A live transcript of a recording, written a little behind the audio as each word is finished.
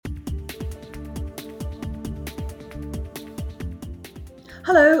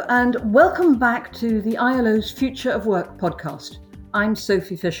Hello and welcome back to the ILO's Future of Work podcast. I'm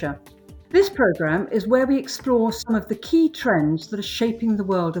Sophie Fisher. This programme is where we explore some of the key trends that are shaping the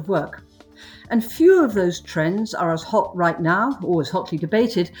world of work. And few of those trends are as hot right now, or as hotly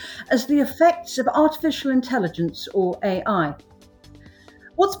debated, as the effects of artificial intelligence or AI.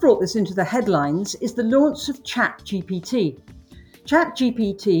 What's brought this into the headlines is the launch of ChatGPT.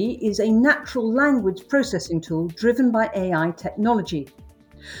 ChatGPT is a natural language processing tool driven by AI technology.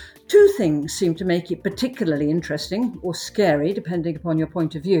 Two things seem to make it particularly interesting, or scary, depending upon your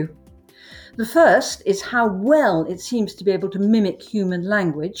point of view. The first is how well it seems to be able to mimic human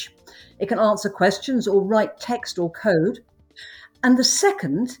language. It can answer questions or write text or code. And the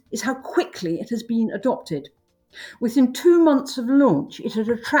second is how quickly it has been adopted. Within 2 months of launch, it had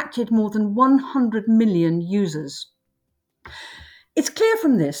attracted more than 100 million users. It's clear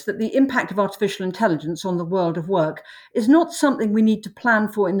from this that the impact of artificial intelligence on the world of work is not something we need to plan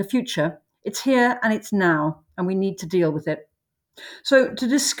for in the future. It's here and it's now, and we need to deal with it. So, to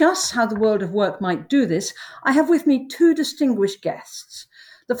discuss how the world of work might do this, I have with me two distinguished guests.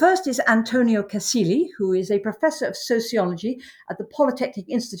 The first is Antonio Casilli, who is a professor of sociology at the Polytechnic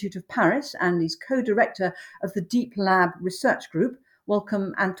Institute of Paris and is co-director of the Deep Lab Research Group.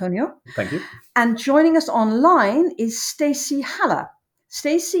 Welcome, Antonio. Thank you. And joining us online is Stacey Haller.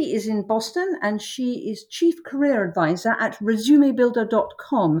 Stacey is in Boston and she is Chief Career Advisor at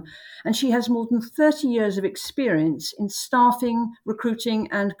resumebuilder.com, and she has more than 30 years of experience in staffing, recruiting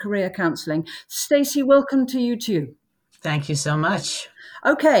and career counselling. Stacey, welcome to you too. Thank you so much.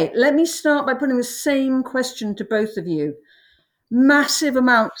 Okay, let me start by putting the same question to both of you. Massive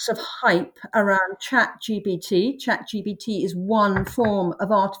amounts of hype around ChatGPT. ChatGPT is one form of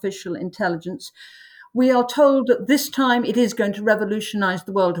artificial intelligence. We are told that this time it is going to revolutionize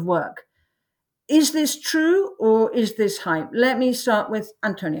the world of work. Is this true or is this hype? Let me start with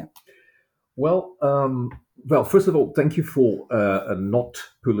Antonio. Well, first of all, thank you for not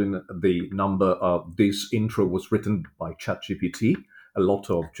pulling the number. This intro was written by ChatGPT. A lot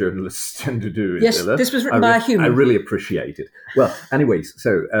of journalists tend to do it. Yes, this was written by a human. I really appreciate it. Well, anyways,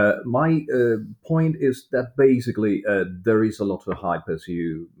 so my point is that basically there is a lot of hype, as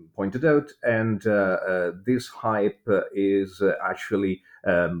you pointed out, and this hype is actually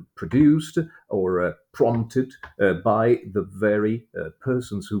produced or prompted by the very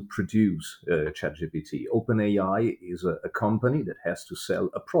persons who produce ChatGPT. OpenAI is a company that has to sell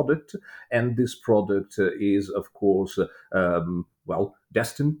a product, and this product is, of course,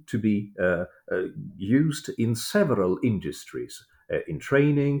 destined to be used in several industries, in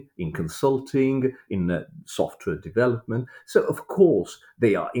training, in consulting, in software development. So, of course,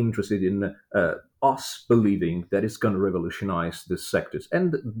 they are interested in us believing that it's going to revolutionize these sectors.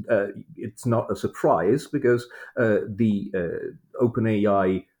 And it's not a surprise because the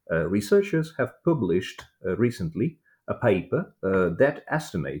OpenAI researchers have published recently a paper that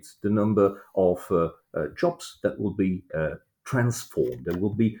estimates the number of jobs that will be transformed, that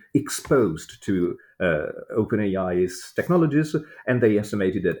will be exposed to OpenAI's technologies, and they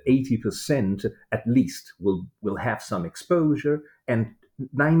estimated that 80% at least will have some exposure, and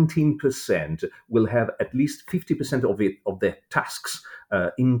 19% will have at least 50% of their tasks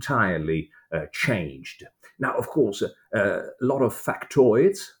entirely changed. Now, of course, a lot of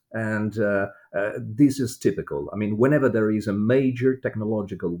factoids, and this is typical. I mean, whenever there is a major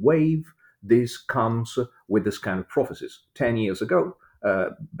technological wave, this comes with this kind of prophecies. 10 years ago,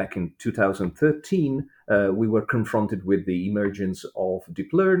 back in 2013, we were confronted with the emergence of deep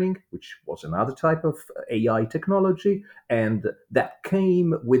learning, which was another type of AI technology, and that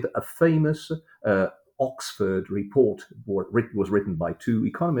came with a famous Oxford report. Was written by two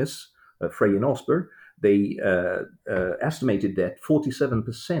economists, Frey and Osborne. They estimated that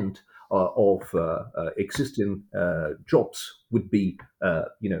 47% of existing jobs would be,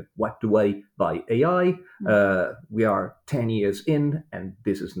 wiped away by AI. We are 10 years in, and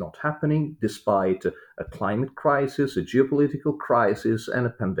this is not happening, despite a climate crisis, a geopolitical crisis, and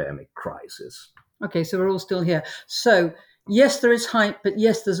a pandemic crisis. Okay, so we're all still here. So, yes, there is hype, but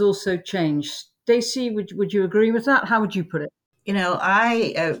yes, there's also change. Stacey, would you agree with that? How would you put it? You know,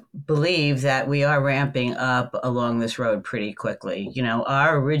 I believe that we are ramping up along this road pretty quickly. You know,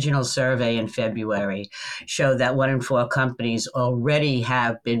 our original survey in February showed that 1 in 4 companies already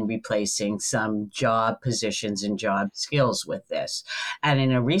have been replacing some job positions and job skills with this. And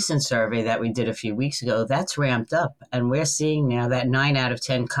in a recent survey that we did a few weeks ago, that's ramped up. And we're seeing now that 9 out of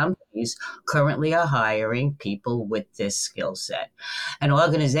 10 companies currently are hiring people with this skill set. And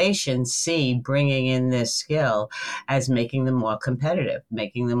organizations see bringing in this skill as making them more more competitive,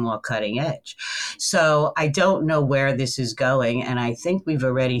 making them more cutting edge. So I don't know where this is going. And I think we've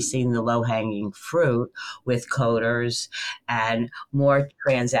already seen the low hanging fruit with coders and more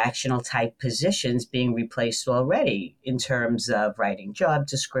transactional type positions being replaced already in terms of writing job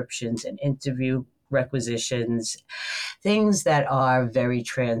descriptions and interview requisitions. Things that are very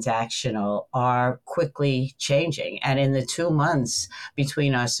transactional are quickly changing. And in the 2 months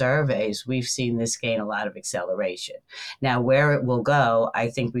between our surveys, we've seen this gain a lot of acceleration. Now, where it will go, I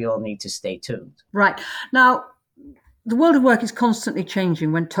think we all need to stay tuned. Right. Now, the world of work is constantly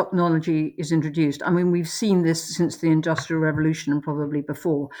changing when technology is introduced. I mean, we've seen this since the Industrial Revolution and probably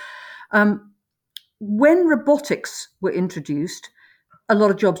before. When robotics were introduced, a lot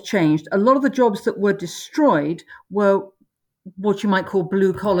of jobs changed. A lot of the jobs that were destroyed were what you might call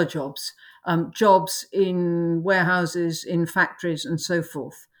blue collar jobs, jobs in warehouses, in factories, and so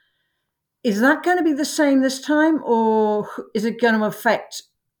forth. Is that going to be the same this time, or is it going to affect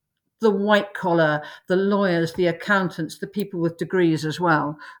the white collar, the lawyers, the accountants, the people with degrees as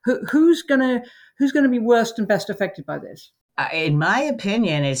well? Who's going to be worst and best affected by this? In my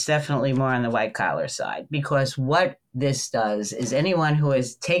opinion, it's definitely more on the white collar side, because what this does is anyone who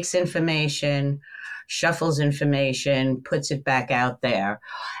takes information, shuffles information, puts it back out there,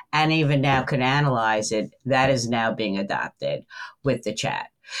 and even now can analyze it, that is now being adopted with the chat.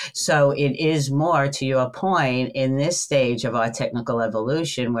 So it is more, to your point, in this stage of our technical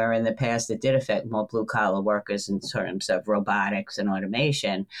evolution, where in the past it did affect more blue collar workers in terms of robotics and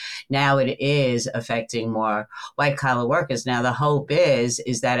automation. Now it is affecting more white collar workers. Now the hope is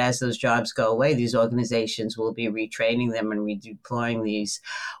that as those jobs go away, these organizations will be retraining them and redeploying these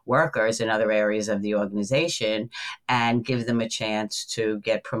workers in other areas of the organization and give them a chance to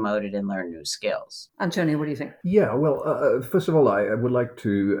get promoted and learn new skills. Antonio, what do you think? Yeah, well, first of all, I would like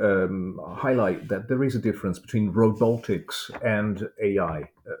to highlight that there is a difference between robotics and AI.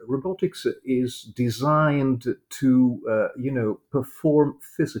 Robotics is designed to, perform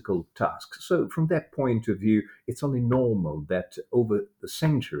physical tasks. So from that point of view, it's only normal that over the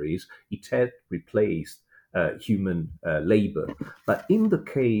centuries, it had replaced human labor. But in the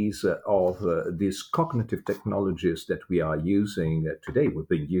case of these cognitive technologies that we are using today, we've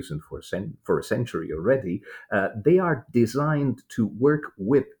been using for a century already, they are designed to work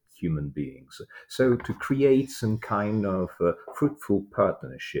with human beings, so to create some kind of fruitful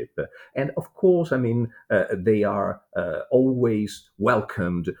partnership. And of course, I mean, they are always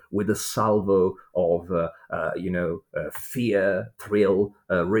welcomed with a salvo of, fear, thrill,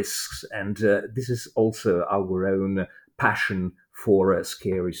 risks. And this is also our own passion for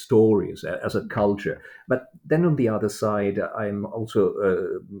scary stories as a culture. But then on the other side, I'm also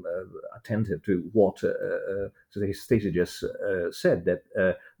attentive to what Stacey just said,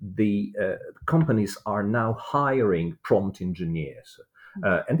 that the companies are now hiring prompt engineers.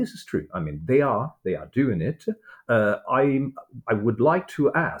 And this is true. I mean, they are doing it. I would like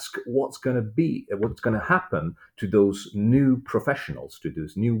to ask what's going to happen to those new professionals, to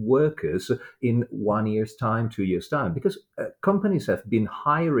those new workers in 1 year's time, 2 years' time, because companies have been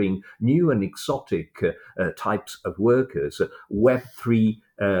hiring new and exotic types of workers, Web3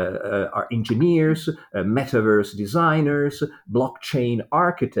 are engineers, metaverse designers, blockchain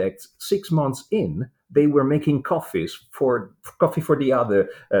architects. 6 months in, they were making coffee for the other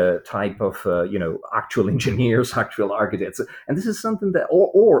type of actual engineers, actual architects, and this is something that,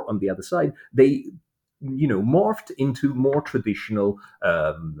 or on the other side, they morphed into more traditional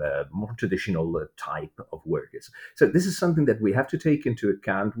type of workers. So this is something that we have to take into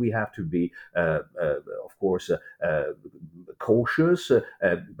account. We have to be, of course, cautious,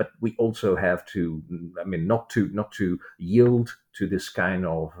 but we also have to, not to yield to this kind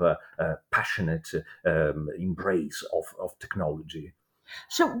of passionate embrace of technology.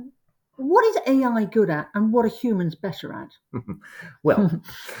 So, what is AI good at, and what are humans better at? Well,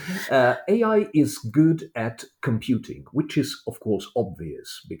 AI is good at computing, which is, of course,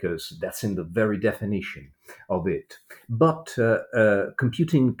 obvious because that's in the very definition of it. But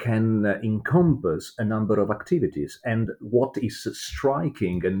computing can encompass a number of activities. And what is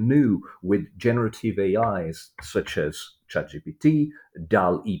striking and new with generative AIs, such as ChatGPT,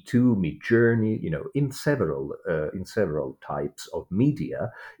 DALL-E 2, Midjourney, in several types of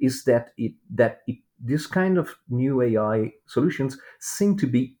media, is that this kind of new AI solutions seem to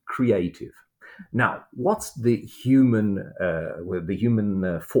be creative. Now, what's the human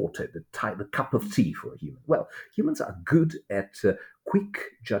forte, the cup of tea for a human? Well, humans are good at quick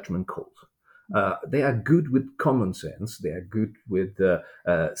judgment calls. They are good with common sense. They are good with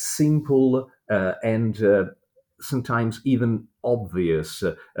simple and sometimes even obvious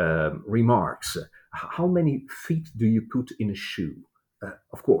remarks. how many feet do you put in a shoe?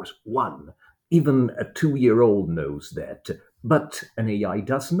 Of course, one. Even a 2-year-old knows that, but an AI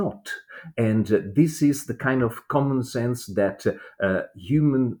does not. And this is the kind of common sense that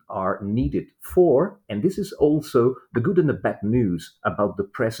humans are needed for. And this is also the good and the bad news about the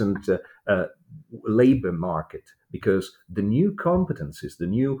present labor market, because the new competencies, the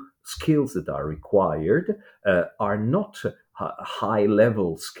new skills that are required are not high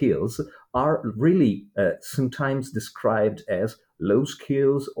level skills, are really sometimes described as low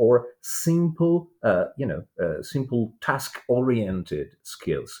skills or simple, simple task-oriented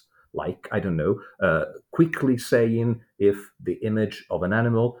skills. Like, I don't know, quickly saying if the image of an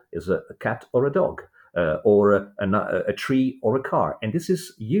animal is a cat or a dog, or a tree or a car. And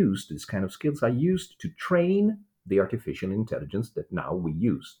these kind of skills are used to train the artificial intelligence that now we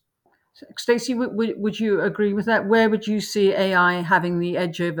use. Stacey, would you agree with that? Where would you see AI having the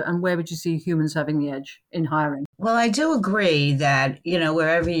edge over, and where would you see humans having the edge in hiring? Well, I do agree that,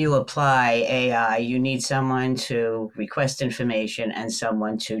 wherever you apply AI, you need someone to request information and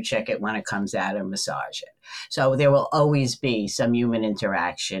someone to check it when it comes out and massage it. So there will always be some human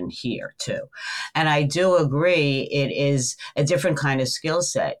interaction here too. And I do agree it is a different kind of skill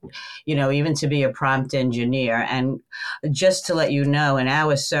set, even to be a prompt engineer. And just to let you know, in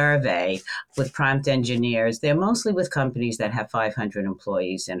our survey with prompt engineers, they're mostly with companies that have 500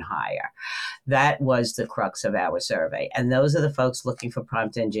 employees and higher. That was the crux of our survey. And those are the folks looking for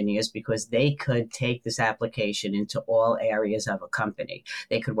prompt engineers because they could take this application into all areas of a company.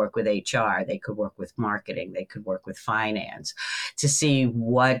 They could work with HR, they could work with marketing, they could work with finance to see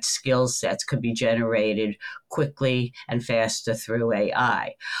what skill sets could be generated quickly and faster through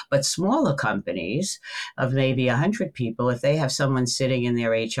AI. But smaller companies of maybe 100 people, if they have someone sitting in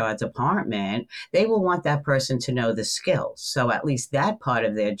their HR department, they will want that person to know the skills. So at least that part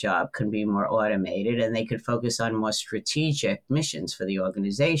of their job can be more automated, and they could focus on more strategic missions for the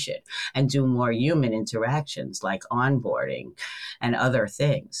organization and do more human interactions like onboarding and other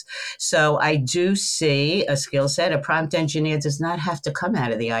things. So I do see a skill set. A prompt engineer does not have to come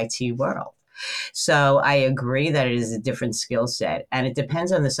out of the IT world. So I agree that it is a different skill set, and it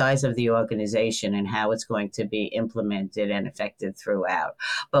depends on the size of the organization and how it's going to be implemented and affected throughout.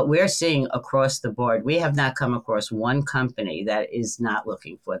 But we're seeing across the board, we have not come across one company that is not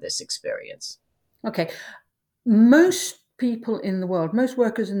looking for this experience. Okay. Most people in the world, most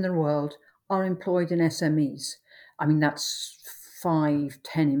workers in the world are employed in SMEs. I mean, that's 5,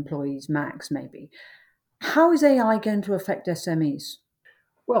 10 employees max, maybe. How is AI going to affect SMEs?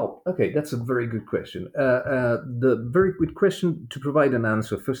 Well, okay, that's a very good question. The very good question, to provide an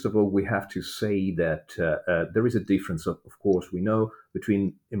answer, first of all, we have to say that there is a difference, of course, we know,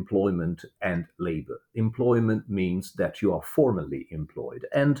 between employment and labor. Employment means that you are formally employed.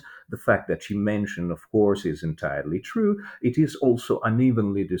 And the fact that you mentioned, of course, is entirely true. It is also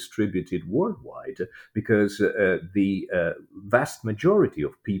unevenly distributed worldwide because the vast majority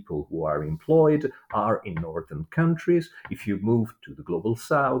of people who are employed are in northern countries. If you move to the global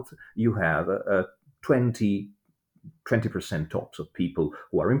south, you have 20% tops of people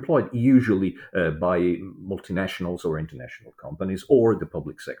who are employed, usually by multinationals or international companies or the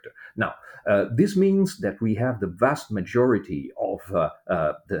public sector. Now, this means that we have the vast majority of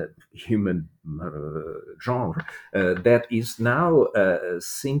the human genre that is now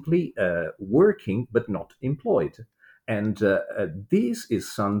simply working but not employed. And this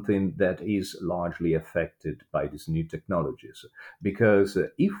is something that is largely affected by these new technologies. Because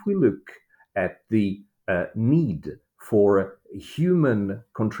if we look at the need for human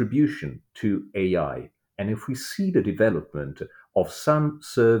contribution to AI, and if we see the development of some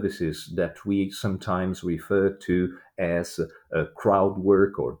services that we sometimes refer to as crowd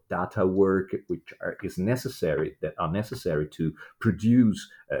work or data work, which are necessary to produce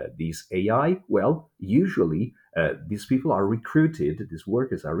these AI, well, usually these people are recruited, these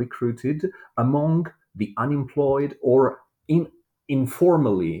workers are recruited among the unemployed or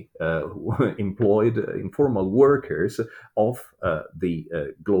informally employed, informal workers of the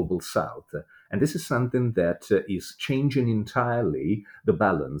global south. And this is something that is changing entirely the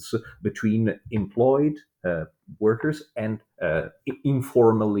balance between employed workers and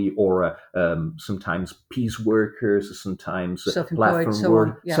informally or sometimes piece workers, sometimes platform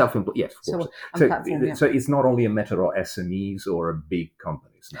workers, yeah. self-employed. Yes, of course. So it's not only a matter of SMEs or big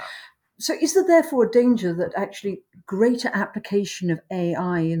companies now. So is there therefore a danger that actually greater application of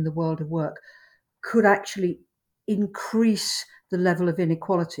AI in the world of work could actually increase the level of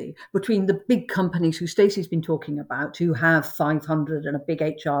inequality between the big companies who Stacey's been talking about, who have 500 and a big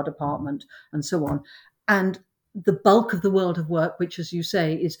HR department and so on, and the bulk of the world of work, which, as you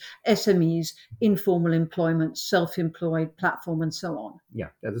say, is SMEs, informal employment, self-employed, platform, and so on. Yeah,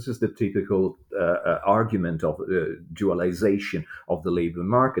 this is the typical argument of dualization of the labor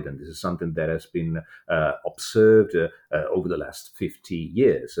market, and this is something that has been observed over the last 50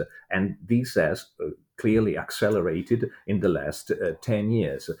 years, and this has clearly accelerated in the last 10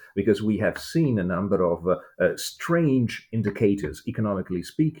 years, because we have seen a number of strange indicators, economically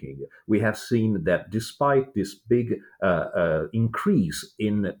speaking. We have seen that despite this big increase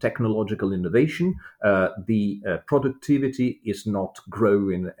in technological innovation, the productivity is not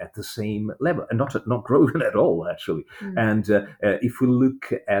growing at the same level, and not growing at all, actually. And if we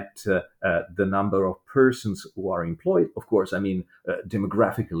look at the number of persons who are employed, of course, I mean,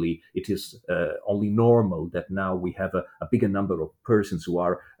 demographically, it is only normal that now we have a bigger number of persons who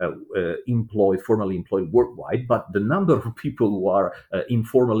are formally employed worldwide, but the number of people who are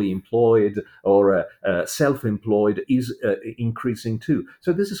informally employed or self-employed is increasing too.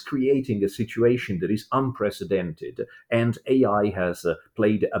 So this is creating a situation that is unprecedented, and AI has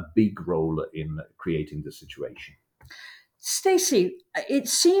played a big role in creating the situation. Stacey, it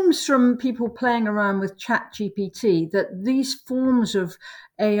seems from people playing around with ChatGPT that these forms of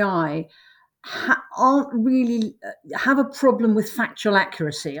AI aren't really have a problem with factual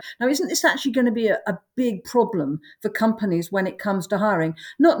accuracy. Now, isn't this actually going to be a big problem for companies when it comes to hiring?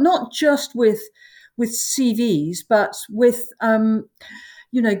 Not just with CVs, but with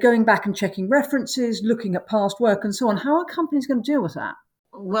going back and checking references, looking at past work, and so on. How are companies going to deal with that?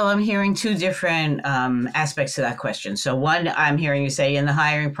 Well, I'm hearing two different aspects to that question. So one, I'm hearing you say in the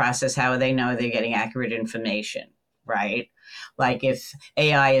hiring process, how do they know they're getting accurate information, right? Like if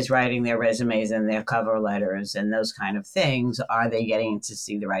AI is writing their resumes and their cover letters and those kind of things, are they getting to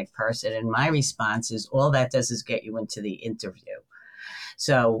see the right person? And my response is all that does is get you into the interview.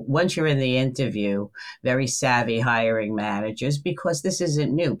 So once you're in the interview, very savvy hiring managers, because this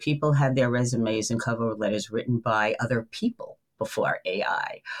isn't new, people had their resumes and cover letters written by other people before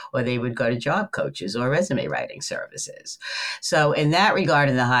AI, or they would go to job coaches or resume writing services. So in that regard,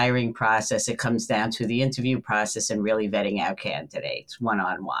 in the hiring process, it comes down to the interview process and really vetting out candidates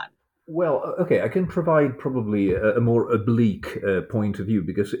one-on-one. Well, okay, I can provide probably a more oblique point of view,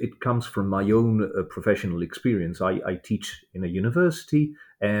 because it comes from my own professional experience. I teach in a university,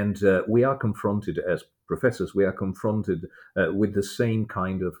 and we are confronted as professors, we are confronted with the same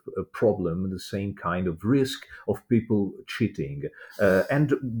kind of problem, the same kind of risk of people cheating.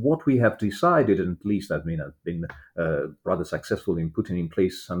 And what we have decided, and at least I've been rather successful in putting in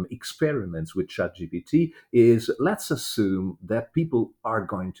place some experiments with ChatGPT, is let's assume that people are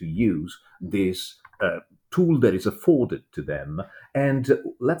going to use this tool that is afforded to them, and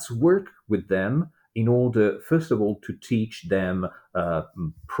let's work with them in order, first of all, to teach them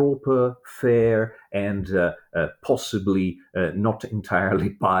proper, fair, and possibly not entirely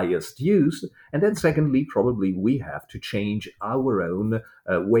biased use. And then secondly, probably we have to change our own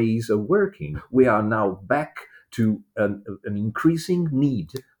ways of working. We are now back to an increasing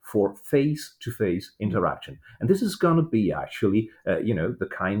need for face-to-face interaction. And this is going to be actually, the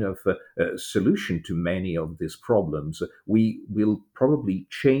kind of solution to many of these problems. We will probably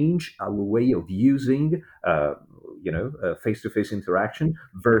change our way of using, face-to-face interaction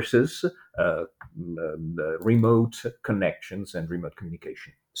versus remote connections and remote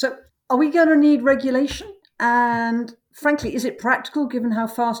communication. So are we going to need regulation? And frankly, is it practical given how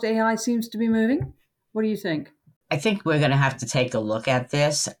fast AI seems to be moving? What do you think? I think we're going to have to take a look at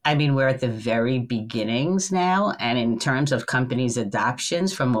this. I mean, we're at the very beginnings now. And in terms of companies'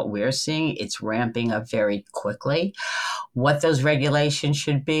 adoptions, from what we're seeing, it's ramping up very quickly. What those regulations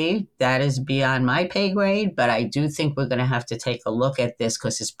should be, that is beyond my pay grade. But I do think we're going to have to take a look at this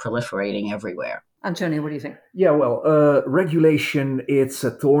because it's proliferating everywhere. Antonio, what do you think? Yeah, well, regulation, it's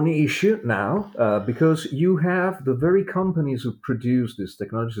a thorny issue now because you have the very companies who produce this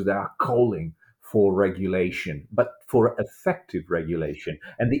technology that are calling for regulation, but for effective regulation.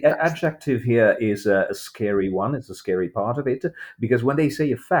 And the adjective here is a scary one. It's a scary part of it, because when they say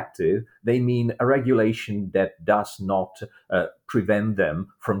effective, they mean a regulation that does not prevent them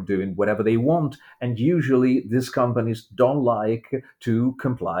from doing whatever they want. And usually these companies don't like to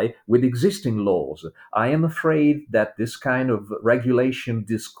comply with existing laws. I am afraid that this kind of regulation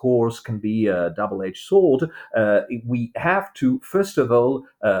discourse can be a double-edged sword. We have to, first of all,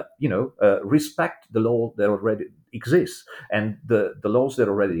 respect the law that already exists, and the laws that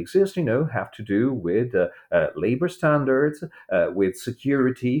already exist, have to do with labor standards, with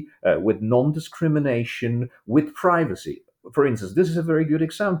security, with non-discrimination, with privacy. for instance, this is a very good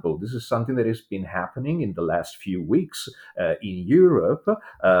example. This is something that has been happening in the last few weeks in Europe.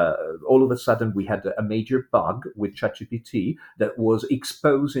 All of a sudden, we had a major bug with ChatGPT that was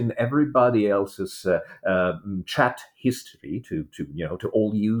exposing everybody else's chat history to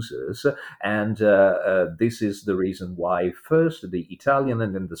all users, and this is the reason why first the Italian,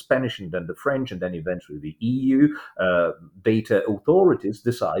 and then the Spanish, and then the French, and then eventually the EU data authorities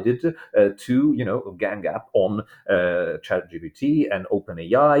decided to gang up on ChatGPT and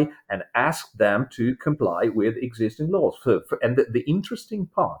OpenAI and ask them to comply with existing laws. And the interesting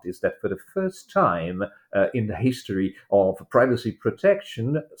part is that for the first time in the history of privacy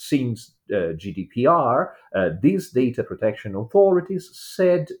protection since GDPR, these data protection authorities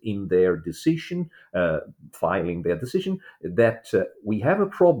said in their decision, filing their decision, that we have a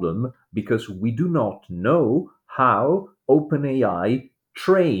problem because we do not know how OpenAI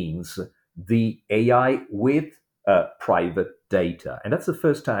trains the AI with private data. And that's the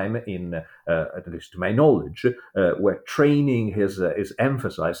first time in, at least to my knowledge, where training is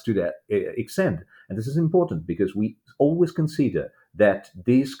emphasized to that extent. And this is important because we always consider that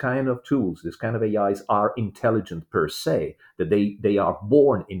these kind of tools, this kind of AIs are intelligent per se, that they are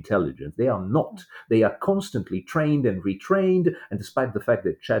born intelligent. They are not. They are constantly trained and retrained. And despite the fact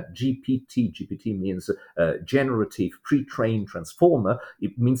that GPT means generative pre-trained transformer,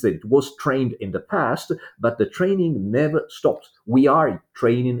 it means that it was trained in the past, but the training never stops. We are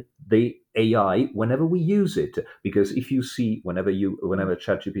training the AI whenever we use it, because if you see whenever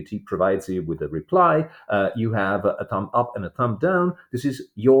ChatGPT provides you with a reply, you have a thumb up and a thumb down. This is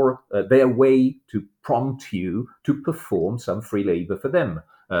their way to prompt you to perform some free labor for them.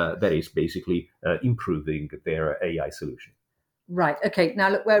 That is basically improving their AI solution. Right. Okay. Now,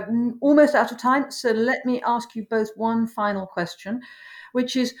 look, we're almost out of time. So let me ask you both one final question,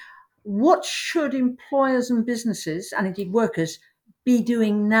 which is, what should employers and businesses, and indeed workers, be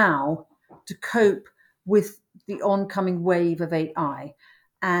doing now to cope with the oncoming wave of AI?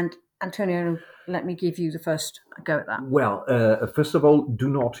 And Antonio, let me give you the first go at that. Well, first of all, do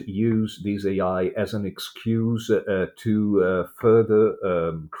not use this AI as an excuse to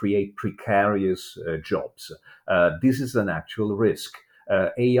further create precarious jobs. This is an actual risk.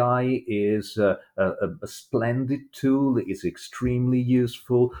 AI is a splendid tool. It's extremely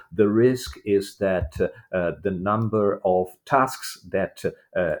useful. The risk is that the number of tasks that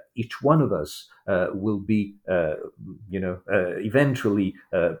each one of us will be, eventually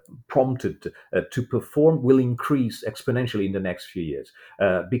prompted to perform will increase exponentially in the next few years,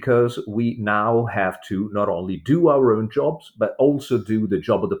 because we now have to not only do our own jobs, but also do the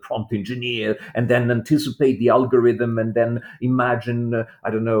job of the prompt engineer, and then anticipate the algorithm, and then imagine,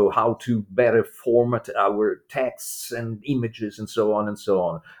 how to better format our texts and images, and so on and so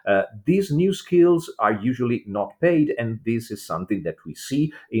on. These new skills are usually not paid, and this is something that we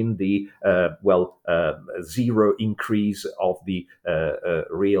see in the zero increase of the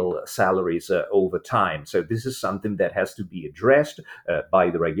real salaries over time. So this is something that has to be addressed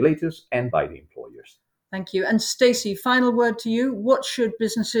by the regulators and by the employers. Thank you. And Stacey, final word to you. What should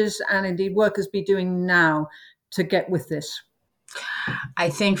businesses and indeed workers be doing now to get with this? I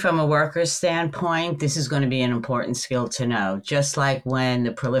think from a worker's standpoint, this is going to be an important skill to know. Just like when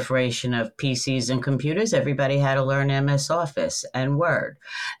the proliferation of PCs and computers, everybody had to learn MS Office and Word,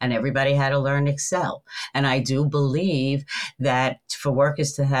 and everybody had to learn Excel. And I do believe that for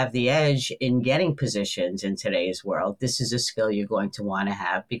workers to have the edge in getting positions in today's world, this is a skill you're going to want to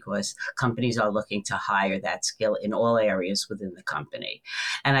have, because companies are looking to hire that skill in all areas within the company.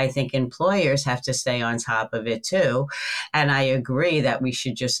 And I think employers have to stay on top of it too. And I agree that we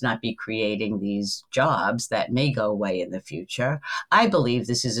should just not be creating these jobs that may go away in the future. I believe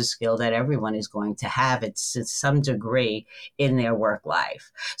this is a skill that everyone is going to have to some degree in their work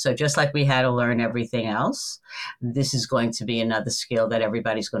life. So just like we had to learn everything else, this is going to be another skill that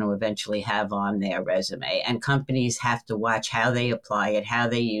everybody's going to eventually have on their resume. And companies have to watch how they apply it, how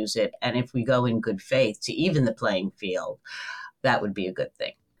they use it. And if we go in good faith to even the playing field, that would be a good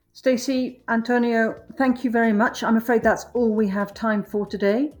thing. Stacey, Antonio, thank you very much. I'm afraid that's all we have time for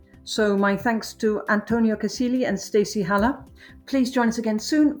today. So my thanks to Antonio Casilli and Stacey Haller. Please join us again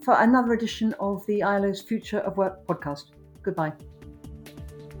soon for another edition of the ILO's Future of Work podcast. Goodbye.